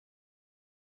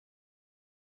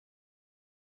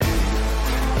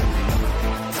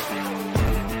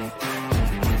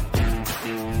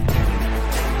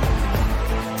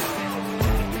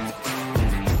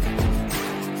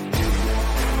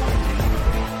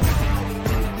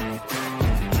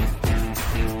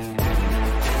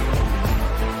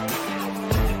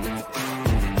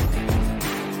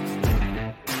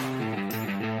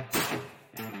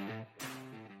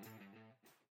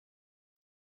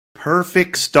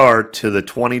Perfect start to the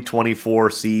 2024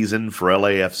 season for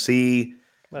LAFC.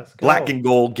 Let's go. Black and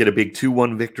gold get a big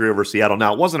 2-1 victory over Seattle.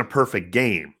 Now, it wasn't a perfect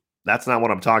game. That's not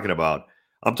what I'm talking about.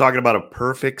 I'm talking about a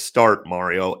perfect start,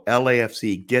 Mario.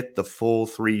 LAFC get the full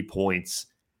 3 points.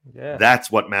 Yeah. That's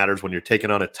what matters when you're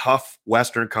taking on a tough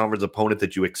Western Conference opponent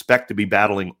that you expect to be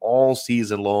battling all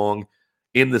season long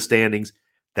in the standings.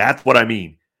 That's what I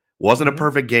mean. Wasn't a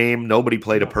perfect game. Nobody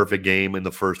played a perfect game in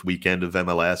the first weekend of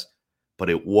MLS, but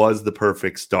it was the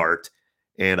perfect start,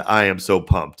 and I am so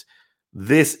pumped.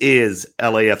 This is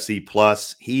LAFC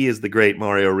Plus. He is the great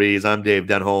Mario Ruiz. I'm Dave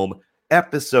Denholm.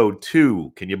 Episode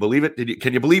 2. Can you believe it?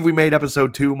 Can you believe we made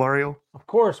episode 2, Mario? Of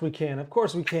course we can. Of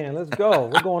course we can. Let's go.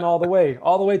 We're going all the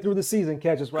way through the season.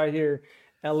 Catch us right here.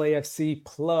 LAFC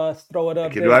Plus. Throw it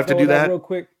up. Do I have to do that real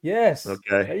quick? Yes.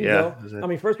 Okay. There you go. I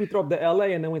mean, first we throw up the LA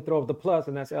and then we throw up the plus,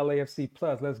 and that's LAFC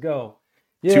Plus. Let's go.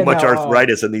 Yeah, too much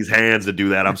arthritis in these hands to do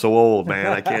that. I'm so old, man.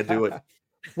 I can't do it.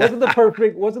 wasn't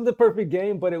the perfect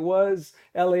game, but it was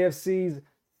LAFC's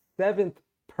 7th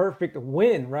perfect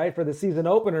win, right? For the season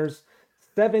openers.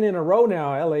 7 in a row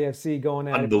now, LAFC going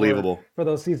at Unbelievable. it for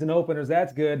those season openers.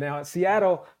 That's good. Now,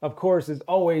 Seattle, of course, is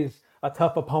always a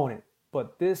tough opponent.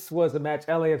 But this was a match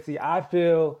LAFC, I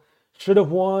feel, should have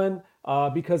won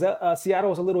because Seattle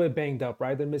was a little bit banged up,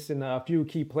 right? They're missing a few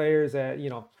key players.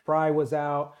 Fry was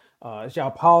out.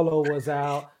 João Paulo was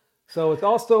out. So it's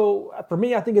also, for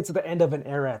me, I think it's the end of an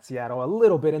era at Seattle, a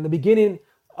little bit. In the beginning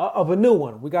of a new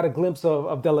one. We got a glimpse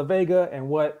of De La Vega and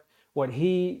what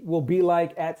he will be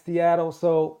like at Seattle.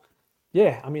 So,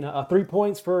 yeah, I mean, 3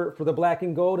 points for the black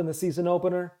and gold in the season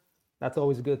opener. That's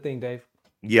always a good thing, Dave.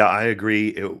 Yeah, I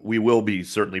agree. We will be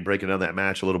certainly breaking down that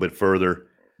match a little bit further.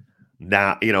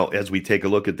 Now, as we take a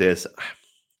look at this,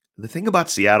 the thing about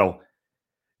Seattle,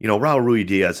 Raul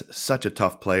Ruiz, such a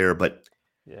tough player, but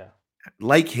yeah,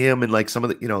 like him and like some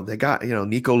of the, they got,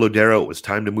 Nico Lodero, it was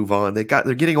time to move on. They're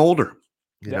getting older,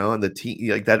 and the team,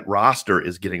 like that roster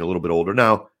is getting a little bit older.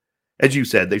 Now, as you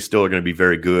said, they still are going to be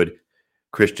very good.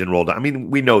 Christian Roldan. I mean,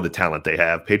 we know the talent they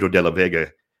have. Pedro de la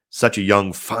Vega, such a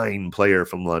young, fine player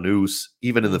from Lanús.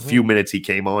 Even in the few minutes he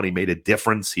came on, he made a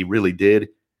difference. He really did.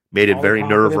 Made it very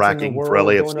nerve-wracking for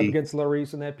LAFC. Going up against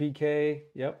Lloris in that PK.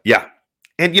 Yep. Yeah.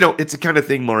 And, it's the kind of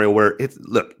thing, Mario, where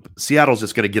Seattle's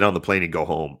just going to get on the plane and go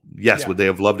home. Yes, would they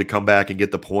have loved to come back and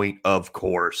get the point? Of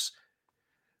course.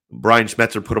 Brian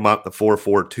Schmetzer put them out the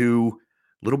 4-4-2. A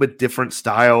little bit different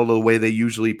style of the way they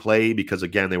usually play because,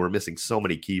 again, they were missing so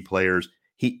many key players.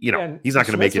 He's not going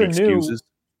to make any excuses.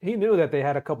 He knew that they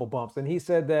had a couple bumps, and he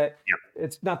said that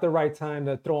it's not the right time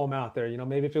to throw them out there.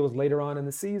 Maybe if it was later on in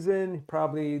the season,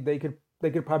 probably they could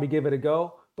probably give it a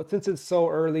go. But since it's so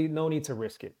early, no need to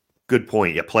risk it. Good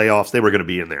point. Yeah, playoffs, they were going to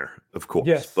be in there, of course.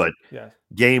 Yes. But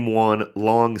Game 1,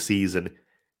 long season.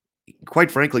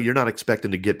 Quite frankly, you're not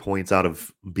expecting to get points out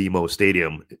of BMO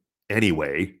Stadium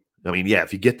anyway. I mean,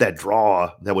 if you get that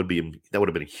draw, that would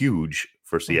have been huge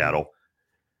for Seattle.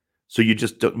 So you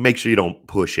just make sure you don't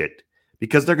push it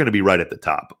because they're going to be right at the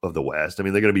top of the West. I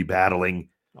mean, they're going to be battling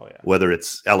whether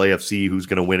it's LAFC who's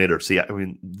going to win it or Seattle. I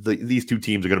mean, these two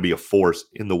teams are going to be a force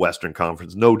in the Western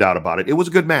Conference, no doubt about it. It was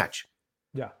a good match.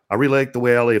 Yeah, I really liked the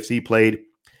way LAFC played.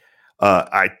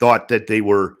 I thought that they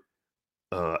were,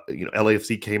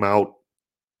 LAFC came out,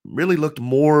 really looked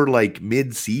more like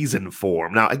mid-season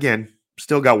form. Now, again,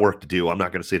 still got work to do. I'm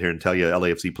not going to sit here and tell you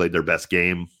LAFC played their best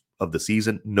game of the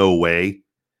season. No way.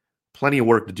 Plenty of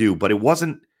work to do, but it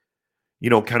wasn't,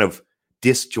 kind of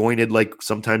disjointed like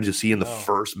sometimes you see in the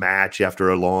first match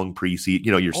after a long preseason.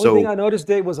 You're Only thing I noticed,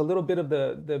 Dave, was a little bit of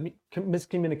the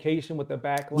miscommunication with the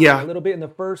back line. Yeah. A little bit in the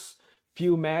first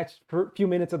few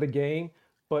minutes of the game,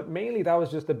 but mainly that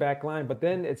was just the back line. But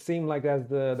then it seemed like as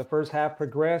the first half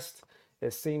progressed,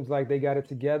 it seems like they got it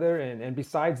together. And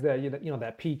besides that,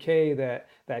 that PK,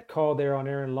 that call there on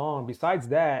Aaron Long, besides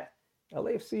that,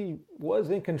 LAFC was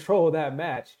in control of that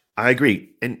match. I agree.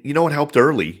 And it helped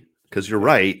early because you're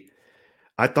right.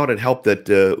 I thought it helped that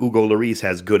Hugo Lloris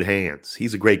has good hands.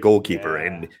 He's a great goalkeeper.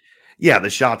 Yeah. And the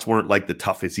shots weren't like the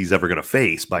toughest he's ever going to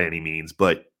face by any means,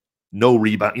 but no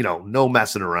rebound, no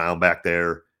messing around back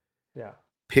there. Yeah.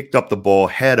 Picked up the ball,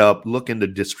 head up, looking to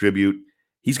distribute.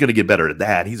 He's going to get better at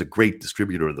that. He's a great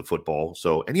distributor of the football.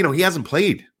 So, and he hasn't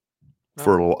played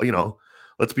for,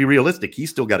 let's be realistic. He's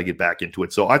still got to get back into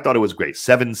it. So I thought it was great.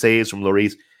 7 saves from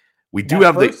Lloris. We do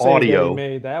have the audio. He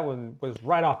made, that one was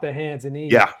right off the hands, and he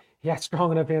had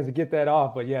strong enough hands to get that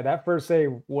off. But that first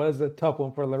save was a tough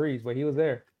one for Lloris, but he was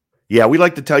there. Yeah, we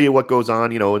like to tell you what goes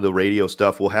on, in the radio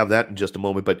stuff. We'll have that in just a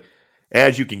moment. But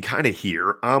as you can kind of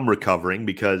hear, I'm recovering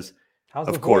because,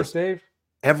 of course, Dave?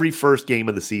 Every first game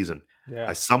of the season,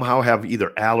 I somehow have either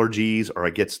allergies or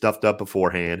I get stuffed up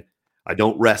beforehand. I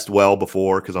don't rest well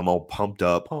before because I'm all pumped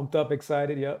up Pumped up,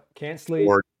 excited. Yep. Can't sleep.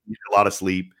 or need a lot of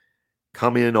sleep.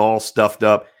 Come in all stuffed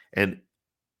up, and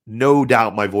no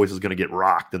doubt my voice is going to get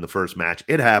rocked in the first match.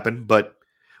 It happened, but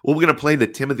we're going to play the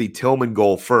Timothy Tillman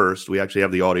goal first. We actually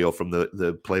have the audio from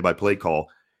the play-by-play call.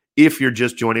 If you're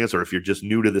just joining us or if you're just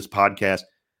new to this podcast,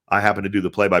 I happen to do the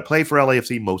play-by-play for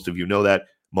LAFC. Most of you know that.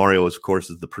 Mario, of course,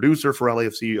 is the producer for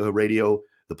LAFC Radio,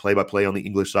 the play-by-play on the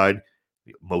English side.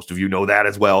 Most of you know that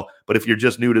as well. But if you're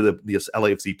just new to this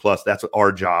LAFC Plus, that's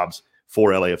our jobs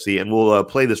for LAFC. And we'll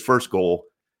play this first goal.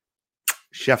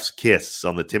 Chef's kiss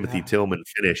on the Timothy Tillman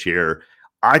finish here.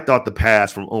 I thought the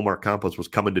pass from Omar Campos was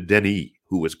coming to Denis,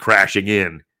 who was crashing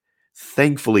in.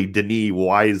 Thankfully, Denis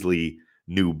wisely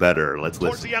knew better. Let's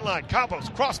Towards listen. the end line, Campos,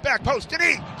 cross back post,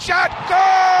 Denis, shot,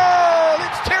 goal!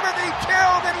 It's Timothy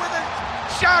Tillman with a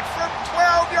shot from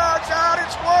 12 yards out.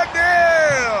 It's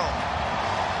 1-0.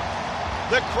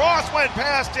 The cross went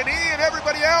past Denis and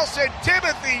everybody else, and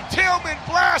Timothy Tillman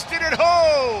blasted it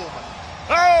home.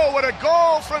 Oh, what a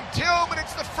goal from Tillman.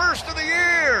 It's the first of the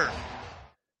year.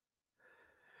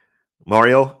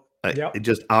 Mario, Yep.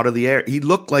 just out of the air. He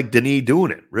looked like Denis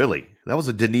doing it, really. That was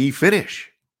a Denis finish.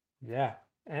 Yeah.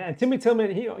 And Timmy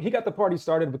Tillman, he got the party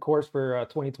started, of course, for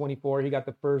 2024. He got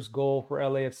the first goal for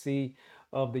LAFC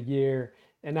of the year.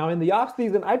 And now in the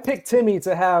offseason, I picked Timmy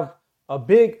to have a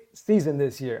big season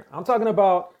this year. I'm talking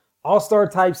about all-star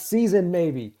type season,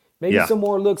 maybe. Maybe some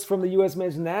more looks from the U.S.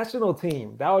 men's national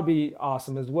team. That would be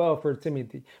awesome as well for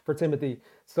Timothy.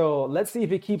 So let's see if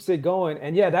he keeps it going.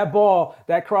 And yeah, that ball,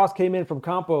 that cross came in from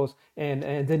Campos, and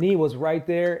Denis was right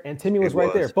there, and Timmy was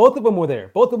right there. Both of them were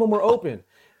there. Both of them were open.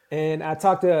 And I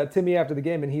talked to Timmy after the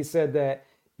game, and he said that,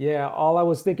 yeah, all I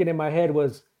was thinking in my head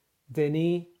was,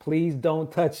 Denis, please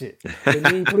don't touch it.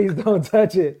 Denis, please don't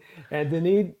touch it. And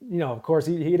Denis, of course,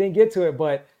 he didn't get to it,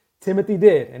 but Timothy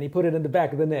did, and he put it in the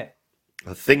back of the net.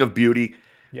 A thing of beauty.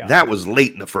 Yeah. That was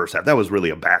late in the first half. That was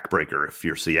really a backbreaker if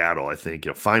you're Seattle, I think.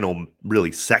 Final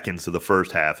really seconds of the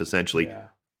first half, essentially. Yeah.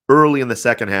 Early in the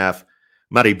second half,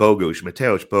 Mateusz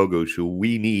Bogusz, who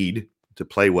we need to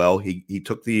play well, he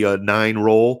took the 9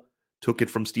 role, took it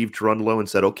from Steve Cherundolo and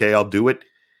said, okay, I'll do it.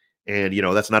 And,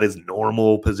 that's not his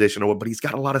normal position, but he's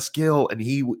got a lot of skill, and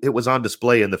it was on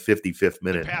display in the 55th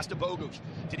minute. Pass to Bogusz.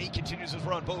 Denis continues his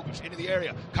run. Bogusz into the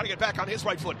area, cutting it back on his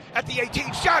right foot. At the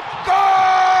 18, shot, goal!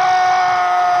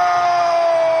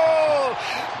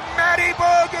 Matty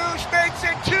Bogusz makes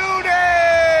it 2-0!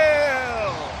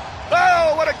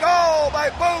 Oh, what a goal by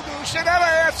Bogusz at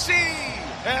LAFC!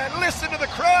 And listen to the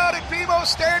crowd at BMO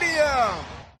Stadium!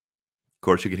 Of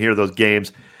course, you can hear those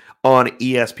games on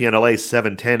ESPN LA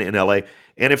 710 in LA.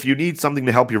 And if you need something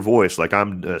to help your voice, like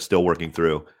I'm still working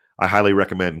through, I highly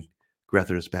recommend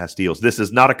Grethers Pastilles. This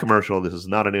is not a commercial. This is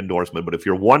not an endorsement. But if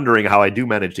you're wondering how I do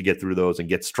manage to get through those and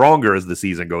get stronger as the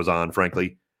season goes on,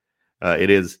 frankly,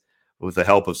 it is with the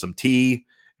help of some tea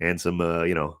and some,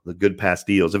 the good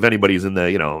pastilles. If anybody's in the,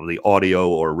 the audio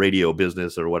or radio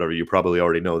business or whatever, you probably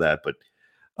already know that. But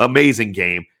amazing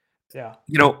game. Yeah.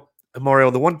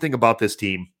 Mario, the one thing about this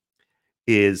team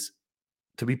is,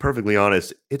 to be perfectly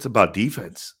honest, it's about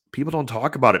defense. People don't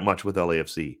talk about it much with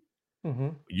LAFC. Mm-hmm.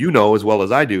 You know as well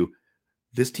as I do,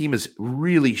 this team is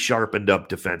really sharpened up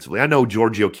defensively. I know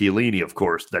Giorgio Chiellini, of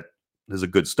course, that is a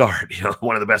good start,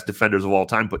 one of the best defenders of all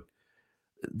time, but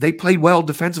they played well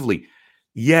defensively.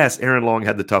 Yes, Aaron Long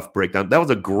had the tough breakdown. That was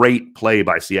a great play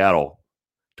by Seattle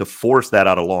to force that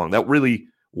out of Long. That really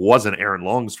wasn't Aaron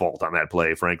Long's fault on that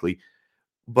play, frankly.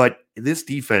 But this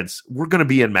defense, we're going to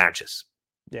be in matches.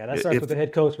 Yeah, that starts with the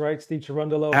head coach, right? Steve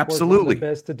Cherundolo. Absolutely. One of the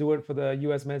best to do it for the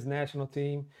U.S. men's national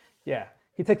team. Yeah,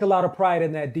 he takes a lot of pride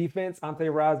in that defense. Ante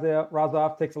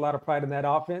Razov takes a lot of pride in that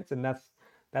offense, and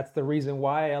that's the reason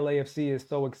why LAFC is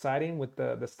so exciting with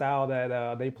the style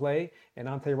that they play. And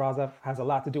Ante Razov has a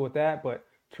lot to do with that, but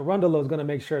Cherundolo is going to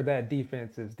make sure that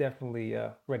defense is definitely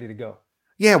ready to go.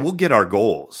 Yeah, we'll get our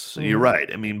goals. Mm-hmm. You're right.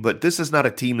 I mean, but this is not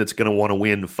a team that's going to want to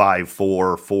win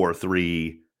 5-4,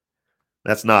 4-3.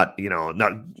 That's not,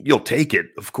 you'll take it,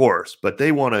 of course, but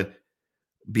they want to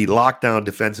be locked down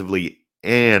defensively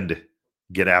and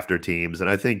get after teams. And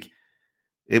I think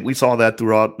we saw that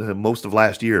throughout most of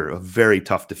last year, a very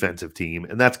tough defensive team,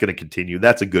 and that's going to continue.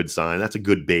 That's a good sign. That's a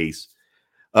good base.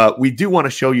 We do want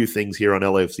to show you things here on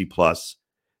LAFC Plus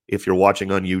if you're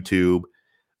watching on YouTube.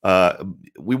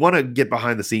 We want to get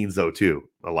behind the scenes, though, too,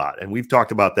 a lot. And we've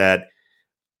talked about that.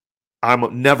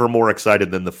 I'm never more excited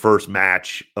than the first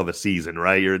match of a season,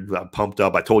 right? You're pumped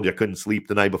up. I told you I couldn't sleep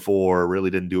the night before.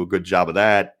 Really didn't do a good job of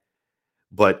that.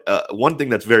 But one thing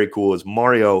that's very cool is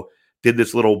Mario did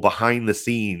this little behind the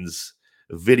scenes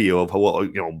video of how,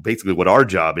 basically what our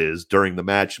job is during the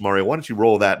match. Mario, why don't you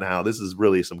roll that now? This is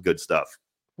really some good stuff.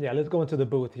 Yeah, let's go into the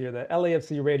booth here, the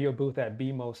LAFC Radio Booth at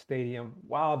BMO Stadium,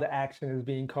 while the action is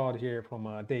being called here from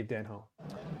Dave Denholm.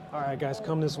 All right, guys,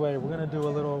 come this way. We're going to do a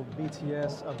little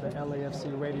BTS of the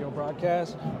LAFC radio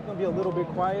broadcast. It's going to be a little bit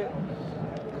quiet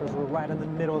because we're right in the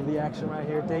middle of the action right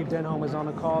here. Dave Denholm is on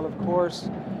the call, of course.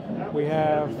 We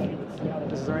have,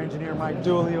 this is our engineer, Mike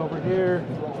Dooley, over here.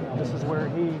 This is where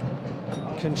he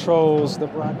controls the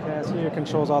broadcast here,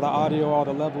 controls all the audio, all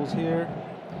the levels here.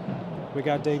 We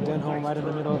got Dave Denholm right in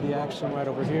the middle of the action, right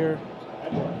over here.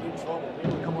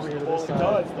 Come over here to this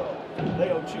side.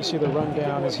 You see the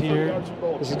rundown is here.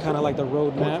 This is kind of like the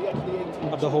roadmap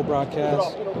of the whole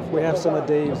broadcast. We have some of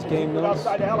Dave's game notes.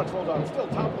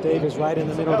 Dave is right in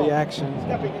the middle of the action.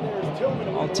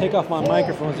 I'll take off my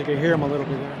microphone so you can hear him a little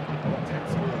bit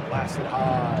there. Blasted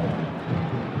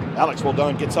high. Alex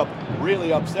Roldan gets up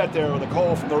really upset there with a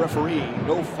call from the referee.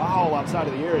 No foul outside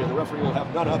of the area. The referee will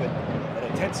have none of it.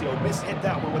 Atencio mishit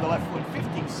that one with the left foot.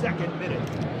 52nd minute.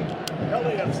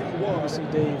 LAFC won. You see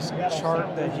Dave's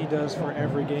chart that he does for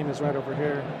every game is right over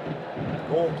here.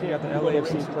 You got the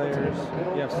LAFC players.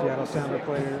 You have Seattle Sounder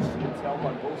players.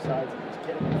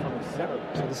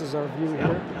 So this is our view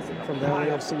here from the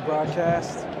LAFC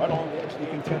broadcast. You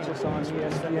can catch us on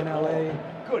ESPN LA.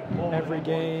 Every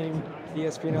game,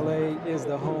 ESPN LA is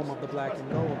the home of the black and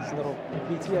gold. It's a little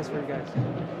BTS for you guys.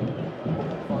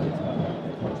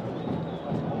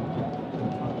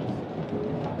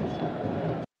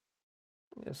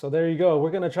 So there you go.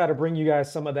 We're going to try to bring you guys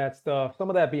some of that stuff, some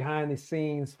of that behind the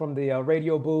scenes from the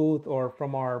radio booth or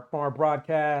from our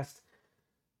broadcast,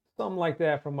 something like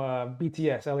that from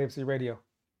BTS, LAFC Radio.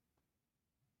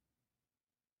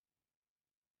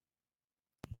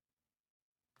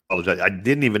 I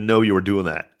didn't even know you were doing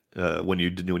that when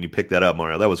you picked that up,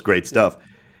 Mario. That was great stuff.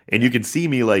 And you can see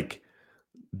me like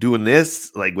doing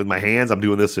this, like with my hands. I'm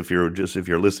doing this if you're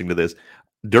listening to this.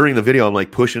 During the video, I'm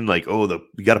like pushing, like,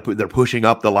 they're pushing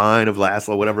up the line of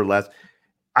Laszlo, whatever. I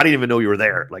didn't even know you were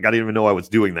there. Like, I didn't even know I was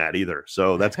doing that either.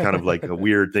 So that's kind of like a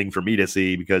weird thing for me to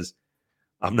see because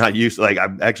I'm not used to, like, I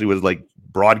actually was like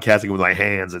broadcasting with my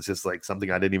hands. It's just like something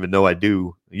I didn't even know I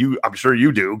do. I'm sure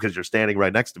you do because you're standing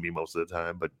right next to me most of the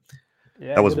time. But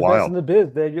yeah, that was wild. You're the best in the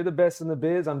biz, Dave. You're the best in the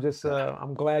biz. I'm just,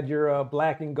 I'm glad you're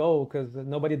black and gold because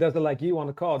nobody does it like you on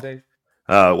the call, Dave.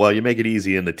 Well, you make it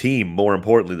easy, and the team, more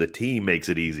importantly, the team makes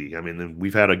it easy. I mean,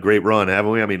 we've had a great run, haven't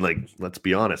we? I mean, like, let's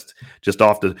be honest, just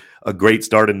off to a great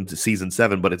start into season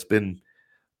 7, but it's been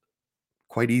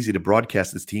quite easy to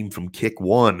broadcast this team from kick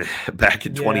 1 back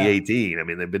in 2018. I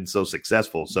mean, they've been so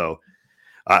successful. So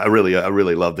I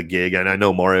really love the gig, and I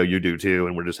know, Mario, you do too,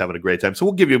 and we're just having a great time. So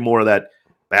we'll give you more of that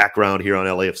background here on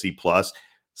LAFC Plus.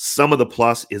 Some of the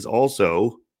plus is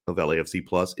also of LAFC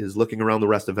Plus is looking around the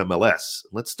rest of MLS.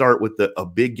 Let's start with a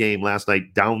big game last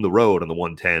night down the road on the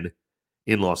 110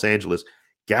 in Los Angeles.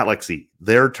 Galaxy,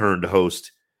 their turn to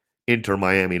host Inter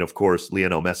Miami, and of course,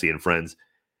 Lionel Messi and friends.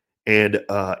 And,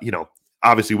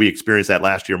 obviously we experienced that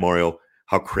last year, Mario,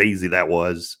 how crazy that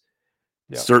was.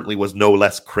 Yeah. Certainly was no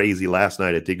less crazy last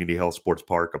night at Dignity Health Sports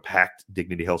Park, a packed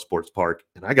Dignity Health Sports Park.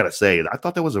 And I got to say, I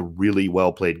thought that was a really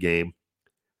well-played game.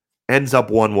 Ends up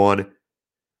 1-1.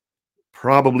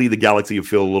 Probably the Galaxy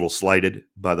feel a little slighted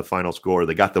by the final score.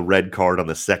 They got the red card on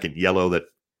the second yellow that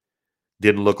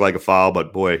didn't look like a foul,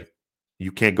 but boy,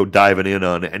 you can't go diving in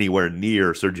on anywhere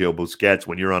near Sergio Busquets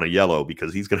when you're on a yellow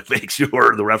because he's going to make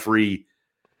sure the referee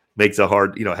makes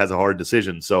has a hard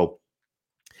decision. So,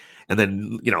 and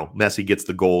then, Messi gets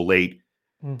the goal late.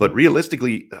 Mm-hmm. But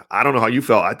realistically, I don't know how you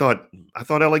felt. I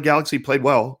thought LA Galaxy played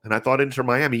well, and I thought Inter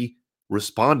Miami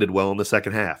responded well in the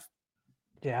second half.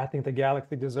 Yeah, I think the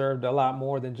Galaxy deserved a lot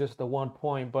more than just the 1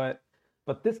 point, but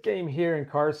this game here in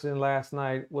Carson last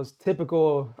night was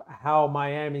typical of how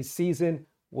Miami's season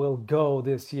will go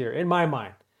this year, in my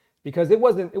mind, because it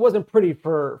wasn't pretty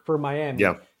for Miami.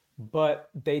 Yeah. But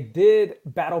they did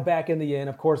battle back in the end.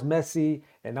 Of course, Messi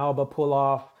and Alba pull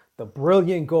off the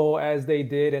brilliant goal as they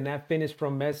did, and that finish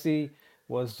from Messi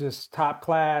was just top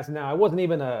class. Now, it wasn't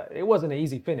an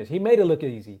easy finish. He made it look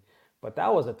easy, but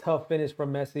that was a tough finish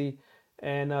from Messi.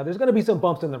 And there's going to be some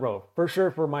bumps in the road, for sure,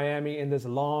 for Miami in this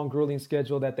long, grueling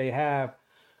schedule that they have.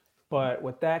 But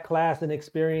with that class and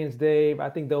experience, Dave, I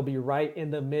think they'll be right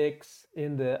in the mix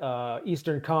in the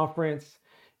Eastern Conference.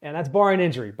 And that's barring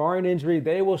injury. Barring injury,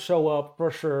 they will show up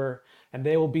for sure. And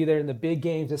they will be there in the big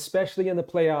games, especially in the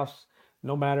playoffs,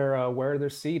 no matter where they're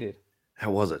seated.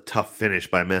 That was a tough finish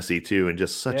by Messi, too, and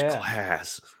just such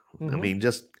class. Mm-hmm. I mean,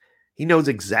 he knows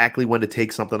exactly when to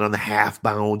take something on the half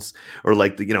bounce or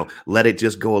let it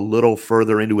just go a little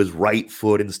further into his right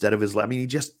foot instead of his left. I mean,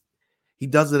 he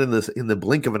does it in the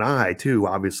blink of an eye too.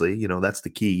 Obviously, that's the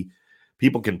key.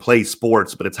 People can play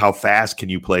sports, but it's how fast can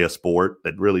you play a sport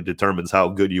that really determines how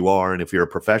good you are and if you're a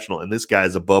professional. And this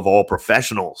guy's above all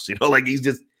professionals. Like he's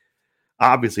just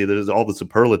obviously there's all the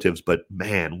superlatives, but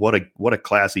man, what a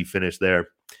classy finish there.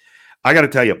 I got to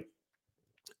tell you,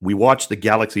 we watched the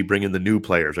Galaxy bring in the new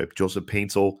players, right? Joseph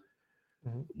Paintsel,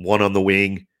 one on the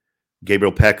wing,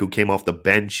 Gabriel Peck, who came off the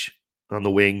bench on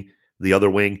the wing, the other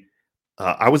wing.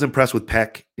 I was impressed with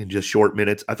Peck in just short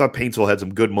minutes. I thought Paintsel had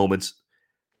some good moments.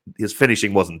 His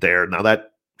finishing wasn't there. Now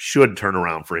that should turn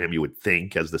around for him, you would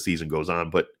think, as the season goes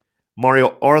on. But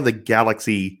Mario, are the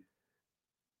Galaxy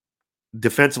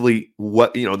defensively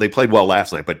they played well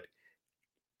last night, but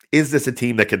is this a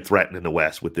team that can threaten in the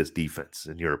West with this defense,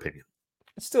 in your opinion?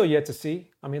 It's still yet to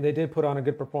see. I mean, they did put on a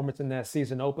good performance in that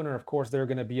season opener. Of course, they're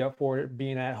going to be up for it,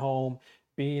 being at home,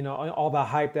 being all the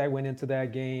hype that went into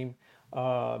that game.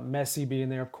 Messi being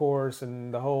there, of course,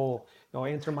 and the whole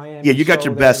Inter Miami. Yeah, you got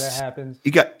your best. That happens.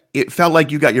 It felt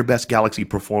like you got your best Galaxy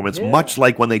performance, much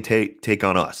like when they take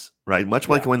on us, right? Much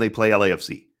like when they play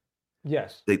LAFC.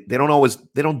 Yes. They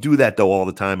don't do that though all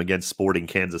the time against Sporting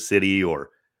Kansas City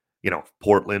or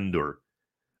Portland or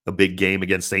a big game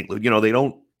against St. Louis.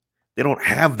 They don't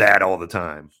have that all the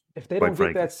time. If they don't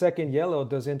get that second yellow,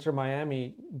 does Inter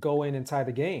Miami go in and tie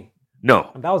the game?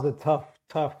 No. And that was a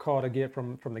tough call to get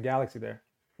from the Galaxy there.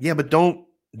 Yeah, but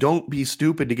don't be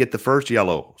stupid to get the first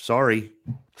yellow. Sorry.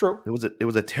 True. It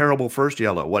was a terrible first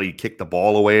yellow. What, he kicked the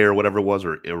ball away or whatever it was,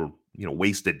 or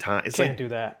wasted time. Can't do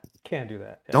that.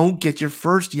 Yeah. Don't get your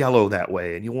first yellow that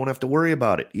way, and you won't have to worry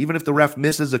about it. Even if the ref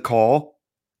misses a call,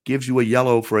 gives you a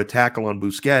yellow for a tackle on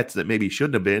Busquets that maybe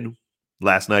shouldn't have been.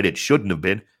 Last night it shouldn't have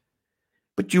been.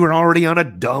 But you were already on a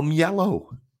dumb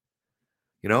yellow.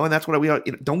 And that's what we are.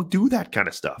 Don't do that kind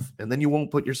of stuff. And then you won't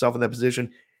put yourself in that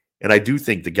position. And I do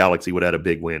think the Galaxy would have had a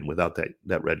big win without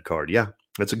that red card. Yeah,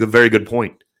 that's a very good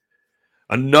point.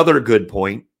 Another good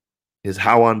point is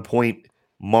how on point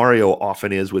Mario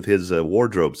often is with his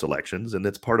wardrobe selections. And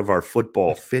that's part of our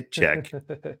football fit check.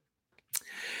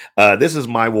 This is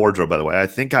my wardrobe, by the way. I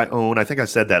think I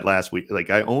said that last week. Like,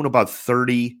 I own about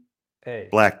 30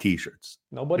 black T-shirts.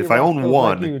 Nobody. If I own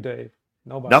one, like you, Dave.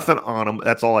 Nobody. Nothing on them.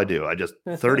 That's all I do. I just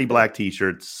 30 black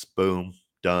T-shirts. Boom,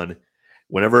 done.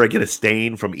 Whenever I get a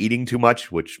stain from eating too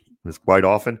much, which is quite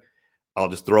often, I'll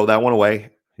just throw that one away,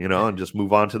 and just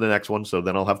move on to the next one. So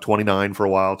then I'll have 29 for a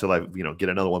while till I, get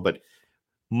another one. But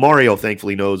Mario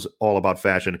thankfully knows all about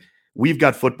fashion. We've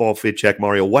got Football Fit Check.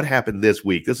 Mario, what happened this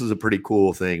week? This is a pretty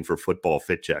cool thing for Football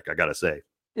Fit Check, I got to say.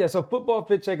 Yeah, so Football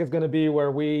Fit Check is going to be where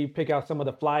we pick out some of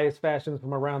the flyest fashions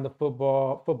from around the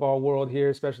football world here,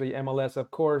 especially MLS,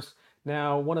 of course.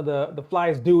 Now, one of the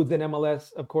flyest dudes in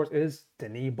MLS, of course, is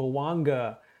Denis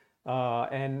Bouanga.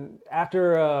 And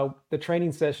after the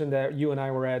training session that you and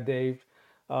I were at, Dave,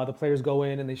 the players go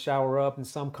in and they shower up, and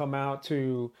some come out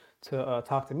to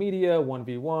talk to media,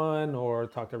 1v1, or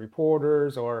talk to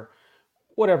reporters, or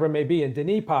whatever it may be. And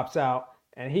Denis pops out.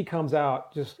 And he comes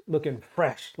out just looking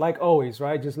fresh, like always,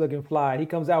 right? Just looking fly. He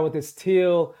comes out with this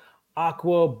teal,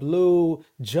 aqua, blue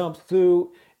jumpsuit.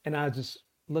 And I just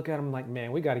look at him like,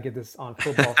 man, we got to get this on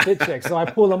Football Fit Check. So I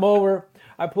pull him over.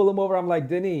 I'm like,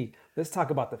 Denis, let's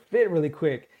talk about the fit really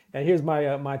quick. And here's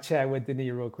my chat with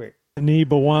Denis real quick. Denis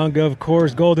Bouanga, of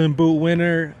course, Golden Boot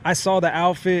winner. I saw the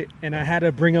outfit, and I had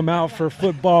to bring him out for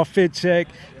Football Fit Check.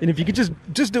 And if you could just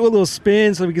do a little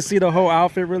spin so we can see the whole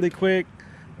outfit really quick.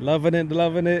 Loving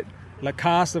it.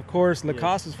 Lacoste, of course.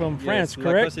 Lacoste is from France, correct?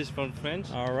 Lacoste is from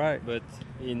France. All right. But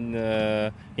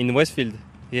in Westfield.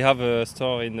 He have a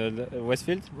store in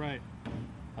Westfield. Right.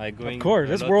 Of course,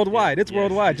 it's worldwide. It's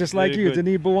worldwide, just like you,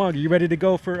 Denis Bouanga. You ready to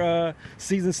go for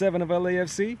season 7 of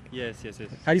LAFC? Yes.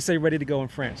 How do you say ready to go in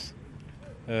France?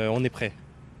 On est prêt.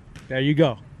 There you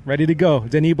go. Ready to go.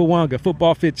 Denis Bouanga,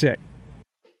 Football Fit Check.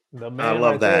 The man I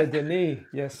love that. Denis.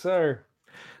 Yes, sir.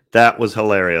 That was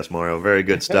hilarious, Mario. Very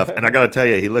good stuff. And I got to tell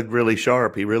you, he looked really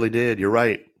sharp. He really did. You're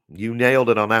right. You nailed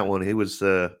it on that one. He was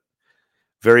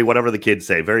very, whatever the kids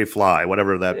say, very fly,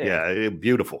 whatever that. Yeah,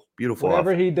 beautiful.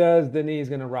 Whatever he does, Denis is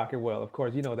going to rock it well. Of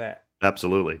course, you know that.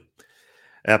 Absolutely.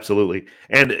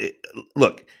 And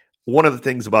look, one of the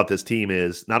things about this team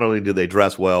is not only do they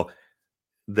dress well,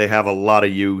 they have a lot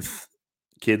of youth.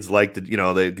 Kids like to,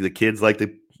 the kids like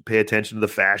to pay attention to the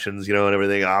fashions, and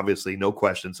everything, obviously, no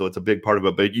question. So it's a big part of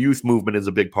it. But youth movement is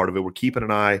a big part of it. We're keeping an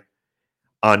eye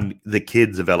on the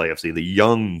kids of LAFC, the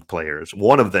young players.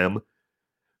 One of them,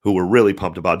 who we're really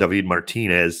pumped about, David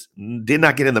Martinez, did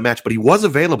not get in the match, but he was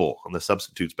available on the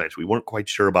substitutes bench. We weren't quite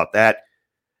sure about that.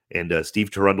 And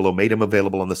Steve Tarundolo made him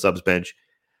available on the subs bench.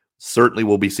 Certainly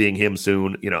we'll be seeing him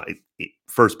soon.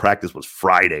 First practice was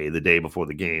Friday, the day before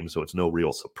the game, so it's no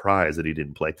real surprise that he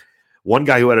didn't play. One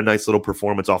guy who had a nice little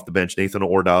performance off the bench, Nathan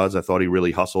Ordaz, I thought he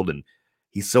really hustled, and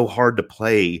he's so hard to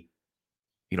play,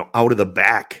 out of the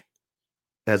back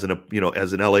as an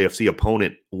LAFC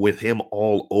opponent with him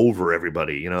all over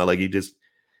everybody.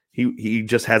 He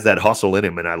just has that hustle in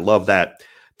him, and I love that.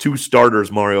 2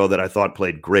 starters, Mario, that I thought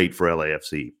played great for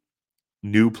LAFC.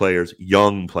 New players,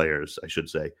 young players, I should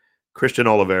say. Christian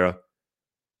Oliveira,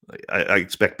 I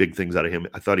expect big things out of him.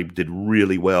 I thought he did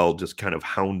really well just kind of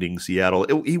hounding Seattle.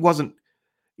 He wasn't,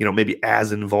 maybe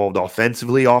as involved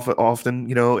offensively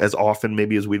often, as often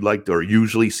maybe as we'd like to or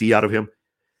usually see out of him.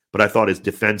 But I thought his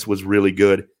defense was really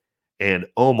good. And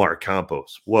Omar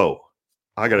Campos, whoa,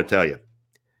 I got to tell you,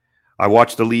 I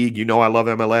watched the league. I love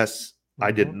MLS.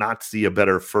 I did not see a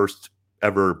better first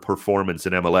ever performance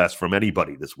in MLS from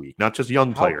anybody this week, not just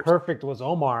young players. How perfect was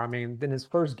Omar? I mean, in his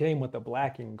first game with the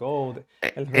black and gold.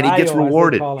 And he gets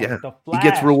rewarded. Yeah, he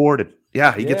gets rewarded.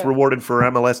 Yeah, he gets rewarded for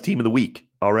MLS Team of the Week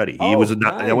already. He was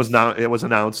nice. It was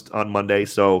announced on Monday,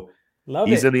 so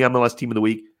he's in the MLS Team of the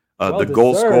Week. The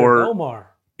goal scorer, Omar.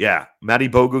 Yeah, Matty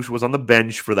Bogusz was on the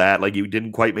bench for that. He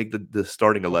didn't quite make the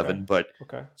starting 11, but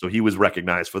so he was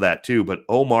recognized for that too. But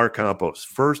Omar Campos,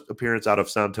 first appearance out of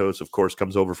Santos, of course,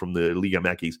 comes over from the Liga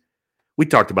MX. We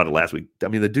talked about it last week. I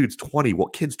mean, the dude's 20.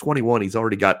 Kid's 21. He's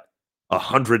already got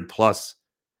 100+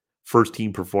 first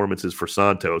team performances for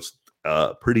Santos.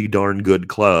 Pretty darn good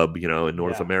club, in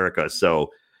North America.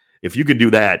 So if you can do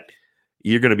that,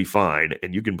 you're going to be fine,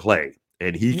 and you can play.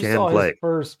 And he can play. His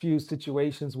first few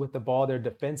situations with the ball there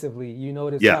defensively, you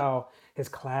notice how his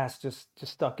class just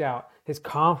stuck out. His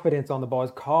confidence on the ball, his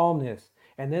calmness,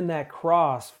 and then that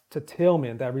cross to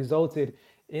Tillman that resulted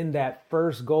in that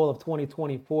first goal of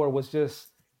 2024 was just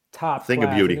top thing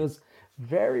class. Of beauty. And it was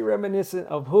very reminiscent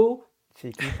of who?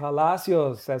 Chiqui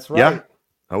Palacios. That's right. Yeah,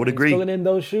 I would agree. He's filling in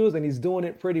those shoes, and he's doing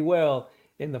it pretty well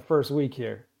in the first week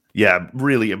here. Yeah,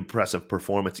 really impressive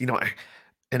performance.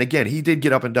 And again, he did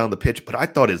get up and down the pitch, but I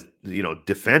thought his,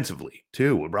 defensively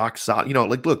too, rock solid.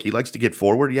 Look, he likes to get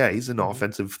forward. Yeah, he's an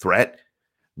offensive threat.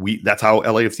 That's how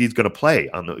LAFC is going to play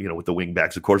on the, with the wing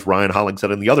backs. Of course, Ryan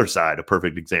Hollingshead on the other side, a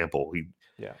perfect example.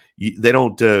 They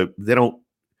don't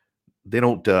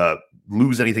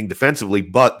lose anything defensively,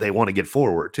 but they want to get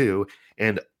forward too.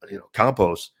 And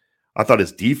Campos, I thought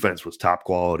his defense was top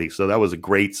quality, so that was a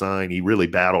great sign. He really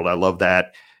battled. I love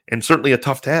that, and certainly a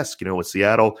tough task. With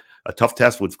Seattle. A tough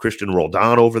test with Christian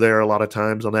Roldan over there a lot of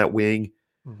times on that wing.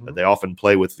 They often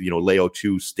play with, Leo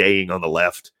Chu staying on the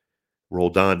left,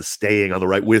 Roldan staying on the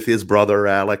right with his brother,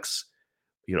 Alex.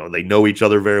 They know each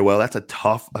other very well. That's a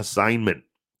tough assignment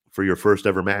for your first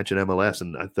ever match in MLS,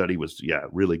 and I thought he was,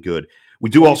 really good.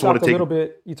 We do also want to take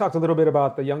You talked a little bit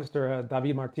about the youngster,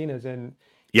 David Martinez, and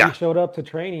he showed up to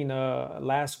training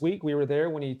last week. We were there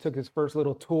when he took his first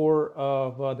little tour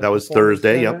of that was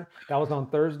Thursday. Center. That was on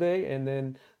Thursday, and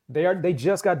then they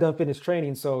just got done finished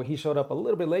training, so he showed up a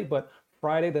little bit late, but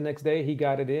Friday, the next day, he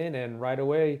got it in, and right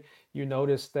away, you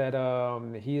notice that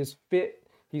he is fit.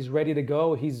 He's ready to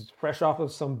go. He's fresh off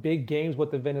of some big games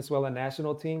with the Venezuela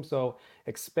national team, so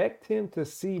expect him to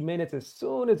see minutes as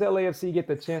soon as LAFC get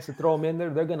the chance to throw him in there.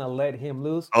 They're going to let him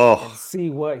loose and see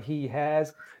what he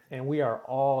has, and we are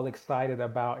all excited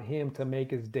about him to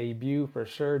make his debut for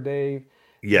sure, Dave.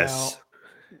 Yes.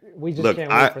 Now, we just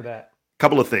can't wait for that.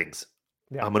 Couple of things.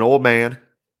 Yeah. I'm an old man.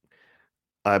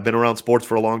 I've been around sports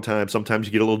for a long time. Sometimes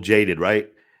you get a little jaded, right?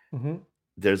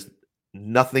 There's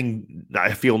nothing.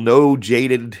 I feel no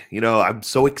jaded. I'm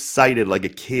so excited like a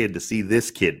kid to see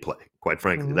this kid play, quite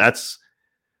frankly. That's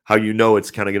how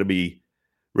it's kind of going to be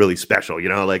really special.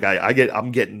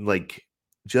 I'm getting like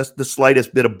just the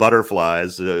slightest bit of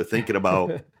butterflies thinking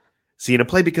about seeing him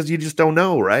play because you just don't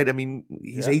know, right? I mean,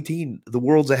 he's 18. The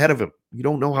world's ahead of him. You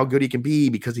don't know how good he can be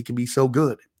because he can be so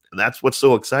good. And that's what's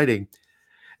so exciting.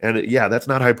 And that's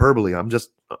not hyperbole. I'm just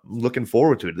looking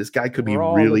forward to it. This guy could be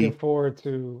really looking forward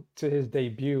to his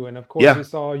debut. And of course, we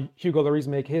saw Hugo Lloris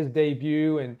make his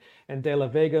debut and De La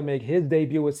Vega make his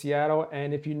debut with Seattle.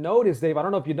 And if you notice, Dave, I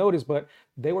don't know if you noticed, but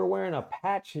they were wearing a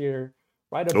patch here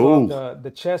right above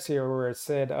the chest here where it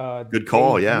said good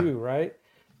call, debut, right?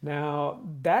 Now,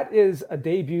 that is a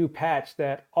debut patch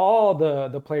that all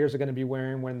the players are going to be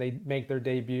wearing when they make their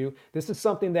debut. This is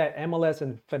something that MLS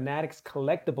and Fanatics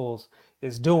Collectibles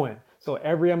is doing. So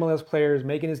every MLS player is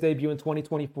making his debut in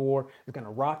 2024 is going to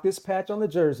rock this patch on the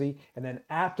jersey. And then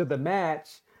after the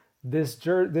match, this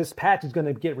patch is going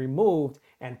to get removed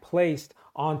and placed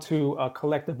onto a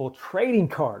collectible trading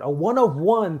card, a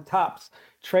 1-of-1 Topps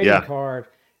trading card.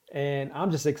 And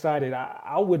I'm just excited.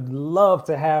 I would love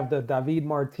to have the David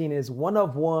Martinez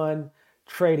 1-of-1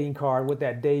 trading card with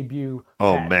that debut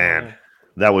Oh, patch on man.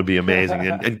 That would be amazing.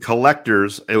 And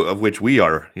collectors, of which we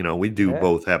are, we do Yeah.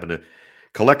 both happen to.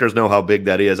 Collectors know how big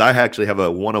that is. I actually have a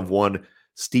 1-of-1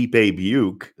 Stipe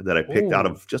Buke that I picked out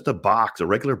Ooh. of just a box, a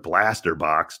regular blaster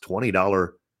box,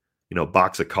 $20,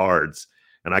 box of cards.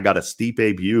 And I got a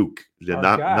Stipe Buke, Our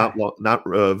not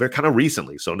guy. very kind of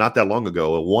recently, so not that long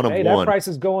ago, a Hey, that 1-of-1. price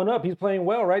is going up. He's playing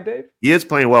well, right, Dave? He is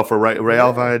playing well for Real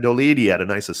Yeah. Valladolid. He had a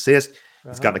nice assist. He's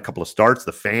Uh-huh. gotten a couple of starts.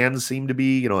 The fans seem to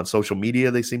be, on social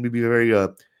media, they seem to be very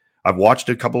I've watched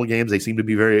a couple of games. They seem to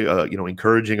be very,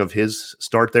 encouraging of his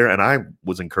start there, and I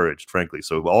was encouraged, frankly.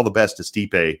 So all the best to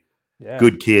Stipe. Yeah.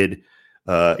 Good kid.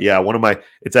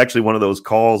 It's actually one of those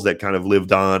calls that kind of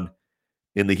lived on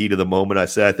in the heat of the moment.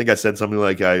 I think I said something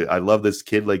like, I love this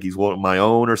kid like he's one of my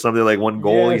own, or something, like one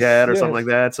goal he had or something like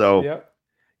that. So Yep.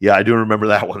 yeah, I do remember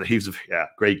that one. He's a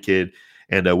great kid,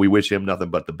 and we wish him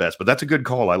nothing but the best. But that's a good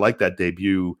call. I like that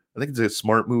debut. I think it's a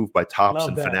smart move by Topps Love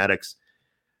and that. Fanatics.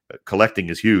 Collecting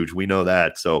is huge. We know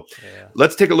that. So Yeah.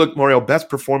 let's take a look, Mario. Best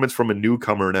performance from a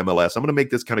newcomer in MLS. I'm going to make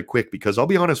this kind of quick because I'll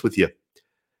be honest with you.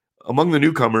 Among the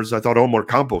newcomers, I thought Omar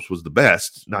Campos was the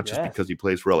best, not just because he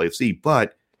plays for LAFC,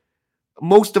 but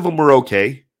most of them were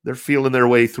okay. They're feeling their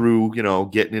way through,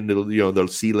 getting into, the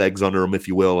sea legs under them, if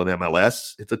you will, in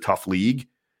MLS. It's a tough league.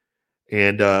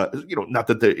 And, not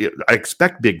that I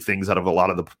expect big things out of a lot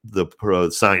of the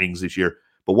signings this year,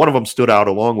 but one of them stood out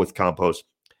along with Campos.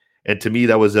 And to me,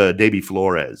 that was Davy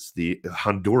Flores, the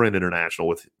Honduran international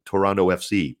with Toronto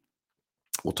FC.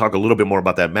 We'll talk a little bit more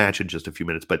about that match in just a few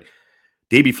minutes, but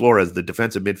Davy Flores, the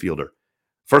defensive midfielder.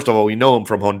 First of all, we know him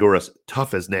from Honduras,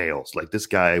 tough as nails. Like, this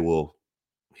guy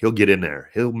he'll get in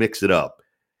there. He'll mix it up.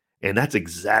 And that's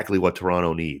exactly what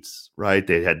Toronto needs, right?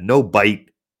 They had no bite,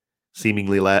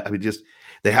 seemingly.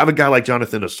 They have a guy like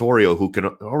Jonathan Osorio who can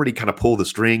already kind of pull the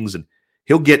strings, and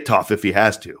he'll get tough if he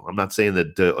has to. I'm not saying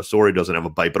that Osorio doesn't have a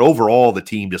bite, but overall, the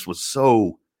team just was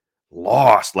so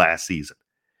lost last season.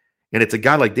 And it's a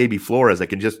guy like Davy Flores that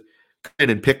can just come in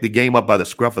and pick the game up by the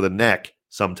scruff of the neck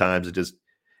sometimes.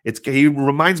 He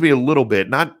reminds me a little bit,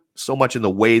 not so much in the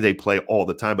way they play all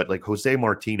the time, but like Jose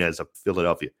Martinez of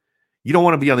Philadelphia. You don't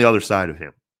want to be on the other side of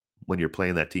him when you're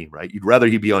playing that team, right? You'd rather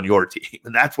he be on your team.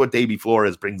 And that's what Davy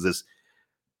Flores brings this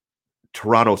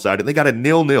Toronto side. And they got a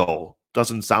 0-0.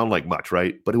 Doesn't sound like much,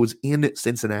 right? But it was in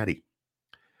Cincinnati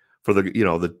for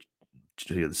the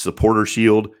supporter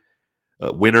shield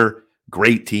winner.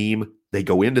 Great team. They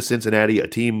go into Cincinnati, a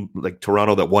team like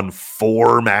Toronto that won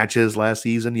 4 matches last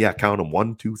season. Yeah, count them.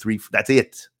 1, 2, 3. That's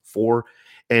it. 4.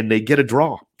 And they get a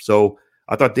draw. So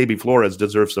I thought Davy Flores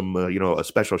deserves some, a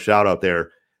special shout out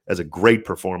there as a great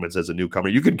performance as a newcomer.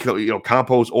 You can,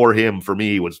 Campos or him for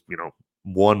me was,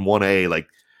 1A. Like,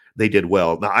 they did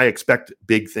well. Now, I expect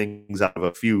big things out of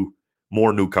a few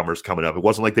more newcomers coming up. It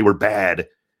wasn't like they were bad.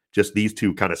 Just these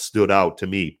two kind of stood out to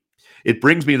me. It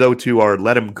brings me, though, to our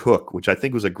Let 'Em Cook, which I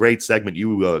think was a great segment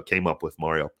you came up with,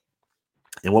 Mario.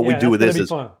 And what we do with this is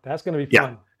fun. That's going to be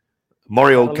fun.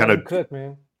 Mario kind of cook,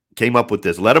 man. Came up with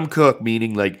this. Let 'em cook,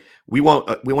 meaning like we want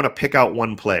to pick out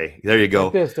one play. There you go.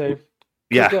 Like this, Dave.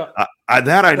 Yeah,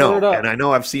 that I know, Stir it up. and I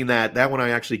know I've seen that. That one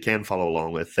I actually can follow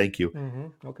along with. Thank you.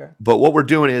 Mm-hmm. Okay. But what we're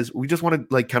doing is we just want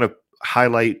to like kind of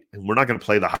highlight, and we're not going to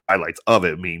play the highlights of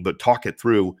it, but talk it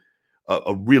through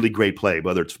a really great play,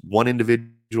 whether it's one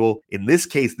individual. In this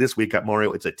case, this week at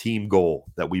Mario, it's a team goal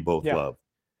that we both love.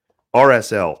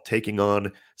 RSL taking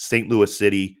on St. Louis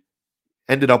City.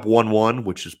 Ended up 1-1,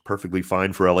 which is perfectly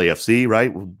fine for LAFC,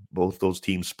 right? Both those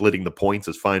teams splitting the points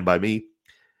is fine by me.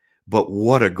 But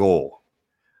what a goal.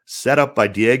 Set up by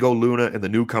Diego Luna and the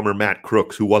newcomer Matt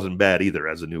Crooks, who wasn't bad either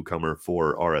as a newcomer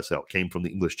for RSL. Came from the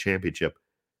English Championship.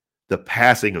 The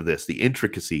passing of this, the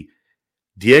intricacy.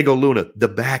 Diego Luna, the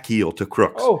back heel to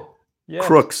Crooks. Oh, yes.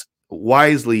 Crooks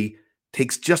wisely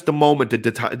takes just a moment to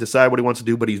decide what he wants to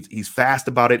do, but he's fast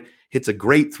about it. Hits a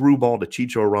great through ball to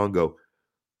Chicho Arango.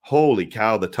 Holy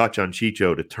cow, the touch on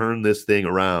Chicho to turn this thing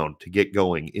around, to get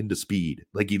going into speed.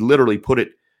 Like he literally put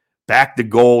it back to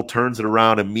goal, turns it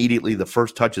around immediately. The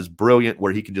first touch is brilliant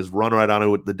where he can just run right on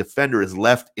it. The defender is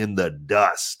left in the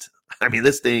dust. I mean,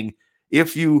 this thing,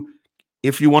 if you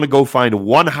want to go find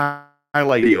one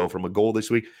highlight video from a goal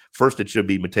this week, first it should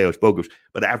be Mateusz Bogusz.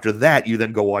 But after that, you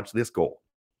then go watch this goal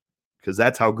because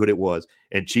that's how good it was.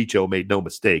 And Chicho made no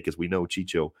mistake, as we know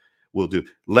Chicho will do.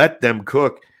 Let them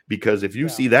cook. Because if you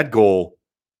see that goal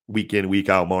week in, week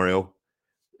out, Mario,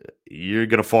 you're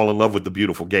going to fall in love with the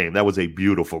beautiful game. That was a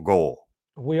beautiful goal.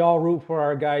 We all root for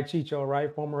our guy Chicho,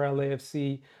 right? Former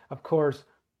LAFC, of course,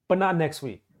 but not next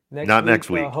week. Next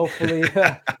week. Hopefully,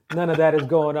 none of that is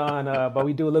going on. But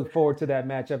we do look forward to that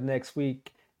matchup next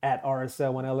week at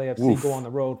RSL when LAFC go on the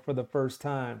road for the first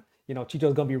time.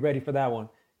 Chicho's going to be ready for that one.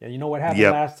 And you know what happened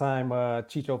last time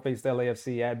Chicho faced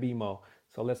LAFC at BMO.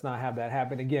 So let's not have that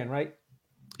happen again, right?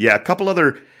 Yeah, a couple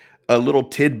other little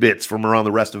tidbits from around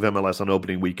the rest of MLS on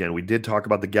opening weekend. We did talk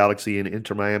about the Galaxy and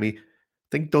Inter Miami. I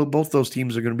think both those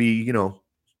teams are going to be, they're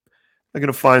going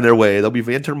to find their way.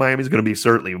 Inter Miami is going to be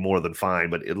certainly more than fine,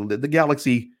 but the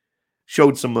Galaxy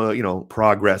showed some,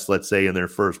 progress, let's say, in their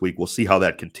first week. We'll see how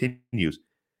that continues.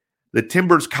 The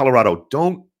Timbers, Colorado,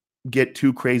 don't get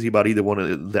too crazy about either one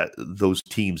of those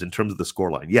teams in terms of the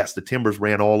scoreline. Yes, the Timbers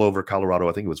ran all over Colorado.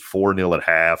 I think it was 4-0 at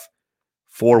half,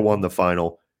 4-1 the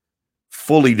final.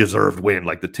 Fully deserved win.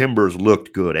 Like, the Timbers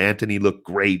looked good. Anthony looked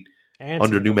great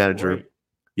under new manager. Great.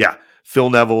 Yeah, Phil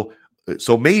Neville.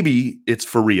 So maybe it's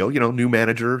for real. New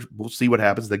manager. We'll see what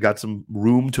happens. They got some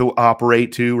room to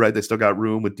operate too, right? They still got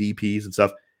room with DPs and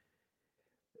stuff.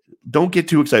 Don't get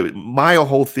too excited. My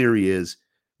whole theory is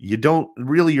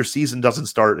your season doesn't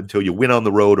start until you win on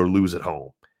the road or lose at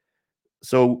home.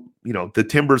 So, the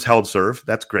Timbers held serve.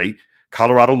 That's great.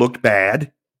 Colorado looked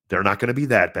bad. They're not going to be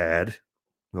that bad.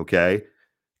 Okay.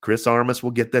 Chris Armas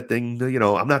will get that thing.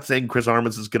 I'm not saying Chris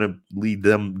Armas is going to lead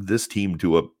this team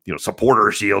to a,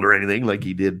 supporter shield or anything like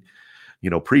he did,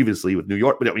 previously with New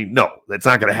York. But no, that's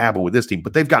not going to happen with this team,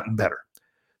 but they've gotten better.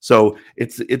 So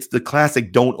it's the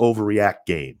classic don't overreact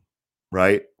game,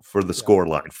 right? For the score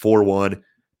line, 4-1.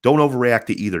 Don't overreact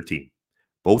to either team.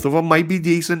 Both of them might be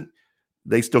decent.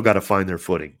 They still got to find their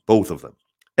footing. Both of them.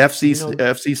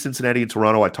 FC Cincinnati and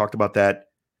Toronto, I talked about that.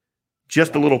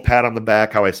 Just a little pat on the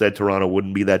back, how I said Toronto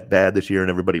wouldn't be that bad this year, and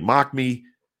everybody mocked me.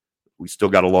 We still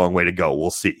got a long way to go.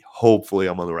 We'll see. Hopefully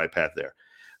I'm on the right path there.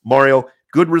 Mario,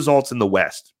 good results in the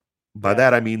West. By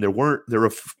that, I mean there are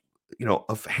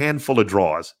a handful of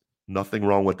draws. Nothing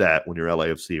wrong with that when you're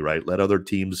LAFC, right? Let other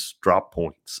teams drop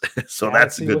points. So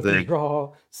that's a good thing.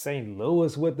 Draw. St.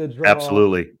 Louis with the draw.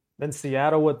 Absolutely. Then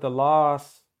Seattle with the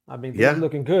loss. I mean, they're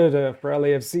looking good for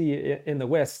LAFC in the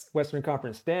Western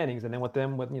Conference standings, and then with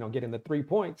them getting the 3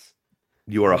 points.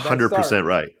 You are 100%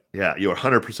 right. Yeah, you are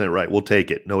 100% right. We'll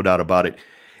take it, no doubt about it.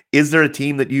 Is there a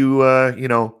team that you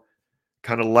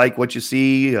kind of like what you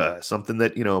see? Something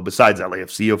that besides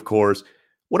LAFC, of course.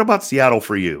 What about Seattle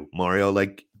for you, Mario?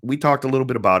 Like, we talked a little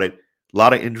bit about it. A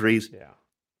lot of injuries. Yeah.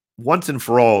 Once and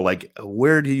for all, like,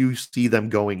 where do you see them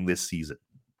going this season?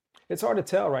 It's hard to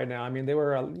tell right now. I mean, they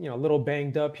were a little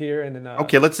banged up here, and then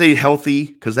okay, let's say healthy,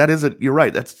 because that isn't. You're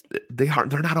right. They're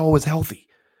not always healthy,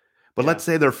 but let's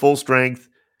say they're full strength.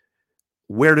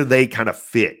 Where do they kind of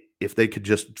fit if they could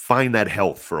just find that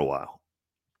health for a while?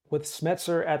 With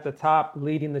Smetzer at the top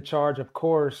leading the charge, of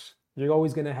course, you're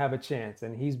always going to have a chance,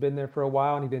 and he's been there for a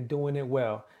while, and he's been doing it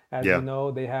well. As you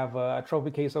know, they have a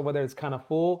trophy case over there. It's kind of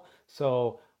full,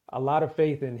 so a lot of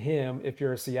faith in him if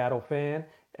you're a Seattle fan.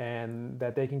 And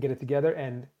that they can get it together.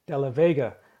 And De La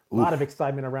Vega, a lot of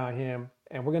excitement around him.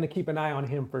 And we're going to keep an eye on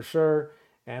him for sure.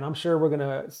 And I'm sure we're going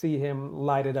to see him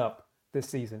light it up this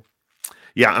season.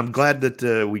 Yeah, I'm glad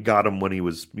that we got him when he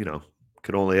was,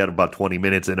 could only had about 20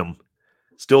 minutes in him.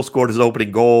 Still scored his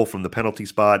opening goal from the penalty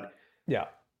spot. Yeah.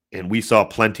 And we saw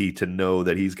plenty to know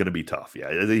that he's going to be tough.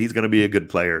 Yeah, he's going to be a good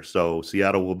player. So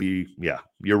Seattle will be,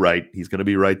 you're right. He's going to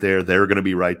be right there. They're going to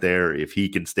be right there if he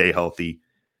can stay healthy.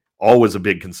 Always a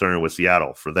big concern with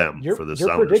Seattle for them, for the Sounders fans.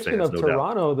 Your prediction of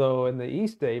Toronto, though, in the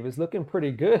East, Dave, is looking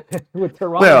pretty good with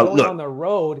Toronto going on the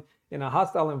road in a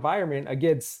hostile environment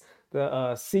against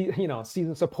the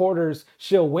season supporters,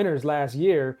 shill winners last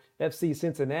year, FC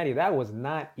Cincinnati. That was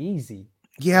not easy.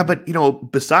 Yeah, but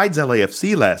besides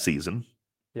LAFC last season,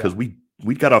 because we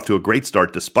got off to a great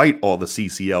start despite all the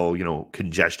CCL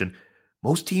congestion.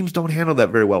 Most teams don't handle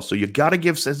that very well, so you got to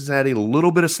give Cincinnati a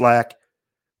little bit of slack.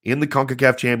 In the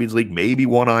CONCACAF Champions League, maybe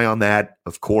one eye on that,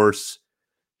 of course.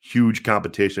 Huge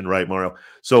competition, right, Mario?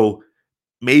 So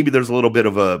maybe there's a little bit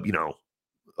of a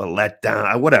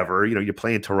letdown, whatever. You're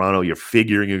playing Toronto, you're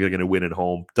figuring you're going to win at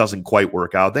home. Doesn't quite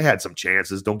work out. They had some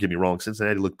chances, don't get me wrong.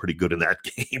 Cincinnati looked pretty good in that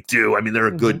game, too. I mean, they're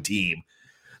a good team.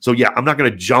 So, I'm not going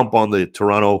to jump on the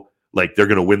Toronto like they're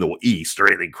going to win the East or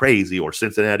anything crazy or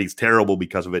Cincinnati's terrible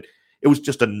because of it. It was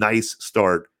just a nice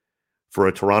start for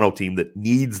a Toronto team that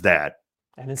needs that.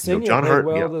 And Insigne played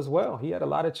well as well. He had a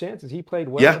lot of chances. He played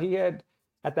well. Yeah. He had,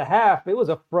 at the half, it was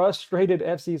a frustrated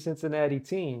FC Cincinnati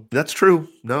team. That's true.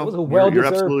 No, it was a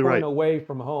well-deserved point away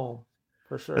from home,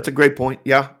 for sure. That's a great point.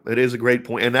 Yeah, it is a great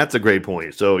point. And that's a great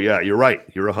point. So, you're right.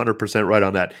 You're 100% right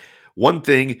on that. One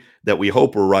thing that we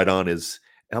hope we're right on is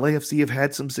LAFC have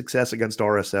had some success against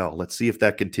RSL. Let's see if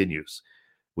that continues.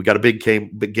 We got a big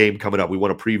game coming up. We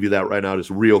want to preview that right now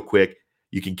just real quick.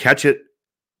 You can catch it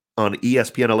on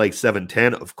ESPN LA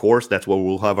 710. Of course, that's where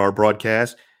we'll have our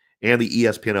broadcast, and the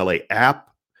ESPN LA app.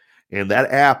 And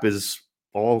that app is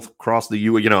all across the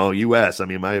U.S. I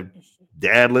mean, my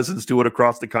dad listens to it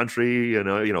across the country,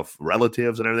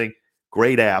 relatives and everything.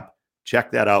 Great app.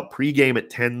 Check that out. Pre-game at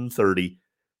 10:30.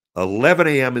 11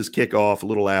 a.m. is kickoff, a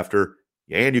little after.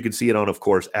 And you can see it on, of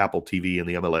course, Apple TV and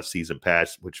the MLS Season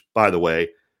Pass, which, by the way,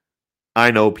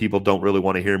 I know people don't really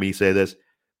want to hear me say this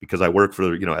because I work for,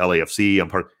 LAFC. I'm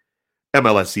part of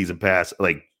MLS Season Pass.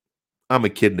 Like, I'm a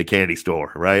kid in a candy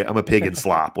store, right? I'm a pig in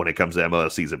slop when it comes to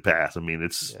MLS Season Pass. I mean,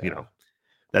 it's,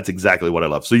 that's exactly what I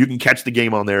love. So you can catch the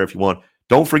game on there if you want.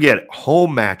 Don't forget,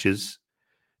 home matches.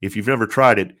 If you've never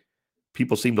tried it,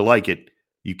 people seem to like it.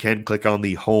 You can click on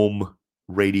the home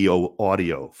radio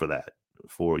audio for that.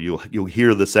 You'll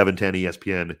hear the 710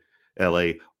 ESPN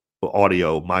LA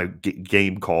audio, my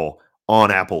game call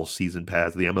on Apple Season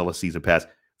Pass, the MLS Season Pass,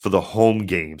 for the home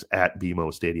games at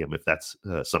BMO Stadium, if that's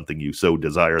something you so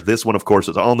desire. This one, of course,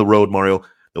 is on the road, Mario.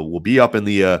 We'll be up in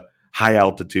the high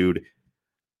altitude.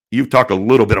 You've talked a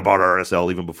little bit about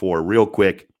RSL even before. Real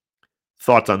quick,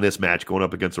 thoughts on this match going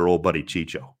up against our old buddy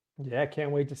Chicho? Yeah,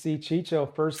 can't wait to see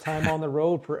Chicho. First time on the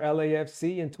road for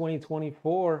LAFC in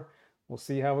 2024. We'll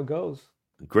see how it goes.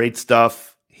 Great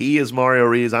stuff. He is Mario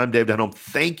Ruiz. I'm Dave Denholm.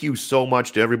 Thank you so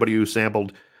much to everybody who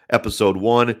sampled episode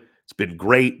 1. It's been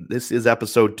great. This is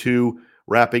episode 2,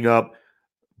 wrapping up.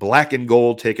 Black and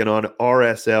Gold taking on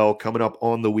RSL coming up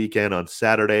on the weekend on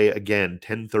Saturday. Again,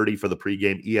 10:30 for the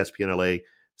pregame, ESPN LA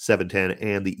 710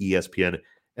 and the ESPN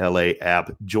LA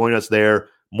app. Join us there.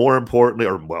 More importantly,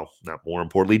 not more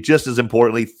importantly, just as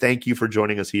importantly, thank you for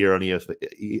joining us here on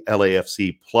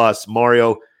LAFC Plus.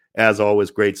 Mario, as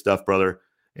always, great stuff, brother.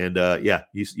 And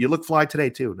you look fly today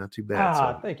too. Not too bad.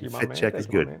 So thank you, my fit man. check is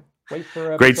good. Wait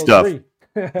for great stuff. 3.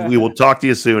 We will talk to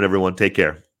you soon, everyone. Take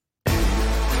care.